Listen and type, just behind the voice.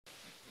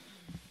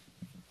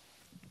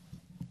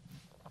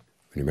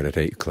When you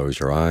meditate, you close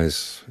your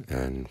eyes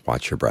and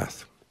watch your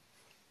breath,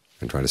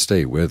 and try to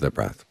stay with the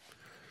breath.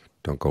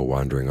 Don't go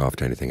wandering off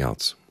to anything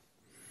else.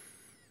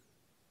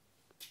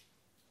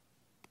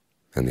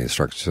 And the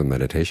instructions of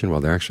meditation,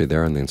 well, they're actually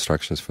there in the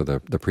instructions for the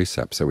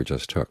precepts that we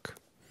just took.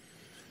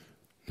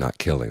 Not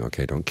killing,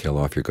 okay? Don't kill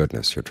off your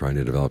goodness. You're trying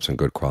to develop some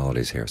good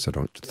qualities here, so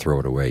don't throw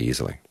it away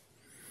easily.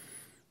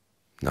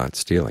 Not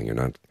stealing. You're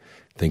not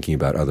thinking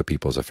about other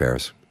people's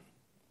affairs,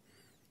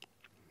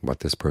 what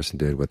this person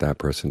did, what that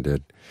person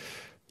did.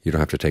 You don't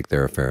have to take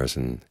their affairs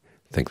and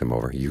think them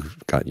over.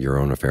 You've got your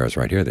own affairs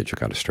right here that you've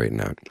got to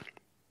straighten out.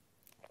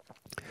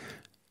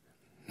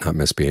 Not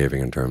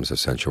misbehaving in terms of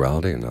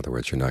sensuality. In other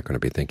words, you're not going to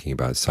be thinking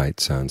about sight,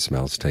 sound,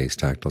 smells, taste,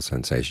 tactile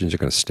sensations. You're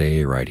going to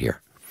stay right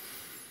here.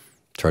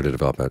 Try to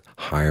develop a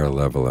higher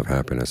level of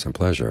happiness and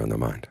pleasure in the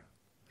mind.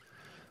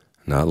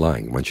 Not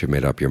lying. Once you've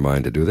made up your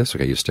mind to do this,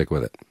 okay, you stick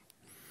with it,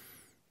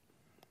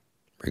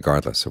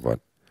 regardless of what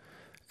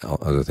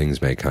other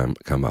things may come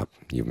up.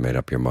 You've made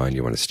up your mind,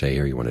 you want to stay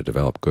here, you want to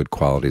develop good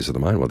qualities of the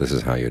mind. Well, this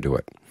is how you do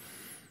it.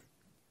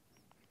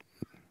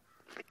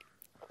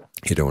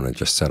 You don't want to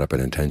just set up an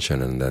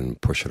intention and then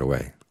push it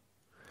away.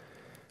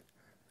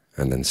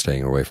 And then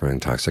staying away from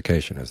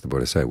intoxication. As the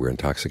Buddha said, we're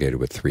intoxicated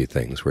with three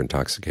things. We're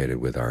intoxicated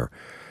with our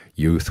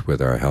youth,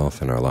 with our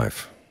health, and our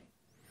life.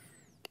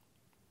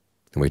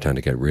 And we tend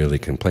to get really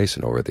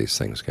complacent over these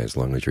things. Okay? As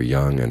long as you're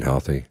young and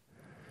healthy,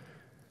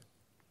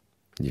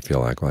 you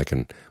feel like, well, I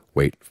can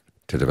wait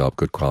to develop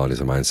good qualities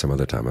of mind some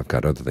other time. I've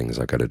got other things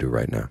I've got to do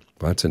right now.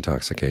 Well, that's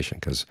intoxication,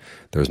 because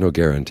there's no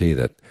guarantee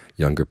that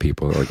younger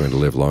people are going to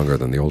live longer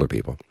than the older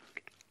people.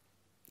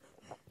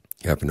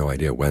 You have no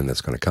idea when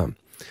that's going to come.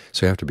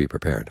 So you have to be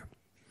prepared.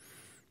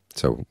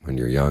 So when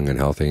you're young and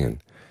healthy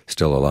and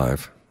still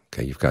alive,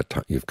 okay, you've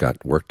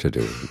got work to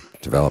do,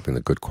 developing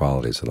the good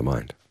qualities of the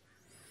mind.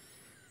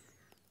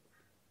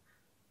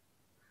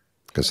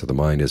 Because if the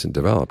mind isn't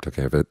developed,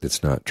 okay, if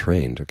it's not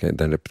trained, okay,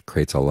 then it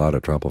creates a lot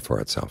of trouble for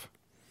itself.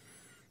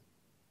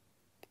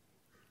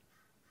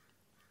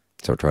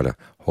 So try to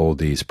hold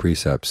these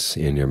precepts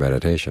in your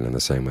meditation in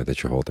the same way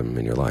that you hold them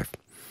in your life.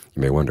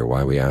 You may wonder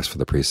why we ask for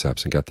the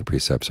precepts and get the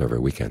precepts every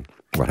weekend.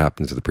 What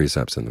happens to the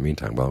precepts in the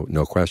meantime? Well,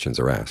 no questions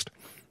are asked.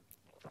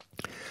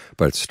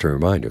 But it's to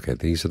remind you, okay,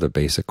 these are the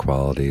basic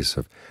qualities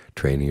of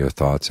training your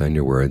thoughts and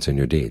your words and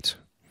your deeds.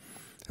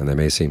 And they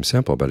may seem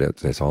simple, but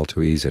it's all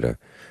too easy to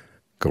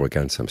go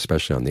against them,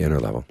 especially on the inner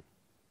level.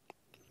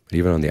 But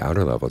even on the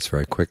outer level, it's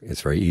very quick.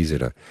 It's very easy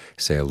to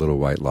say a little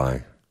white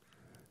lie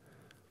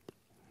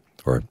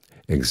or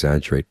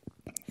exaggerate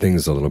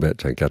things a little bit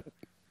to get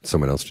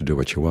someone else to do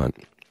what you want.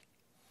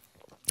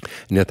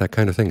 And yet that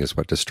kind of thing is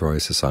what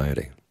destroys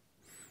society.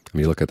 I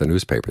mean, you look at the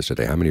newspapers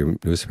today. How many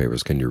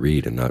newspapers can you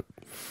read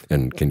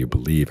and can you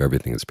believe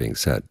everything that's being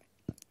said?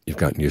 You've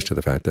gotten used to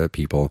the fact that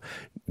people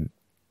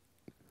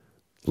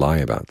lie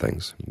about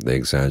things. They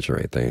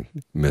exaggerate. They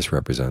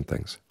misrepresent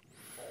things.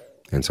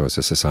 And so as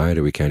a society,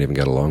 we can't even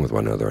get along with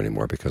one another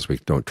anymore because we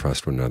don't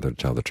trust one another to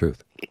tell the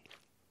truth.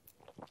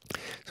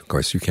 So of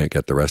course, you can't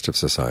get the rest of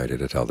society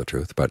to tell the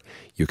truth, but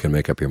you can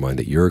make up your mind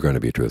that you're going to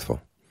be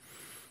truthful.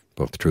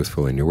 Both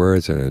truthful in your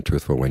words and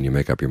truthful when you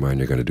make up your mind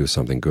you're going to do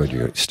something good,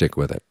 you stick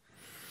with it.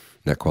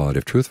 And that quality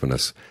of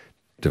truthfulness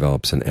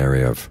develops an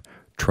area of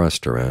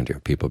trust around you.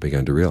 People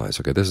begin to realize,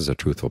 okay, this is a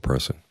truthful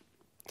person,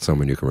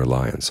 someone you can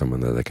rely on,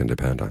 someone that they can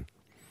depend on,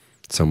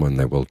 someone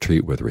they will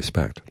treat with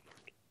respect.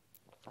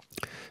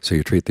 So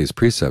you treat these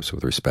precepts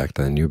with respect,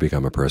 and you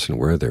become a person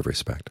worthy of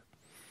respect.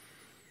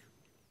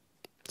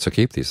 So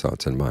keep these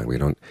thoughts in mind. We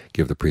don't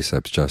give the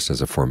precepts just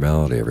as a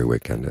formality every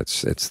weekend.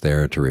 It's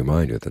there to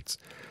remind you that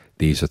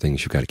these are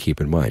things you've got to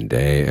keep in mind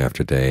day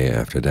after day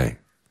after day.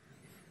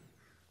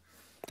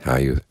 How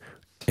you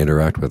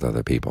interact with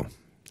other people,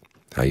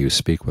 how you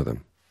speak with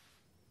them,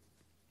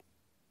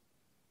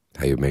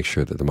 how you make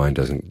sure that the mind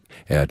doesn't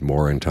add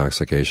more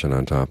intoxication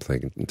on top of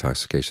the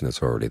intoxication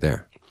that's already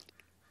there.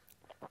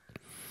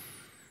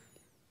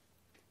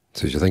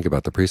 So as you think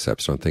about the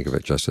precepts, don't think of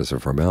it just as a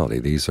formality.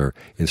 These are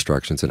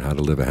instructions on how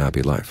to live a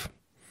happy life.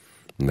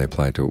 And they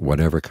apply to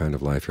whatever kind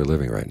of life you're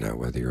living right now,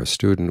 whether you're a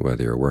student,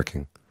 whether you're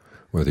working,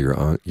 whether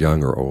you're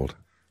young or old.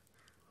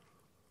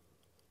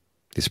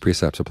 These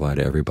precepts apply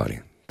to everybody.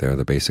 They're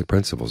the basic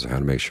principles of how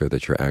to make sure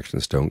that your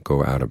actions don't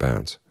go out of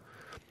bounds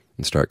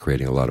and start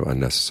creating a lot of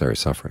unnecessary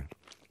suffering.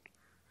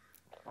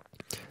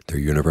 They're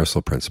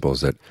universal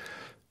principles that,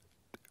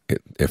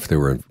 if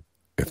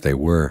they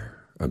were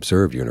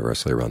observed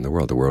universally around the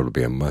world would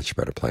be a much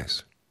better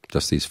place.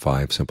 Just these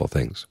 5 simple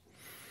things.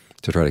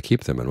 To try to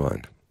keep them in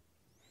mind.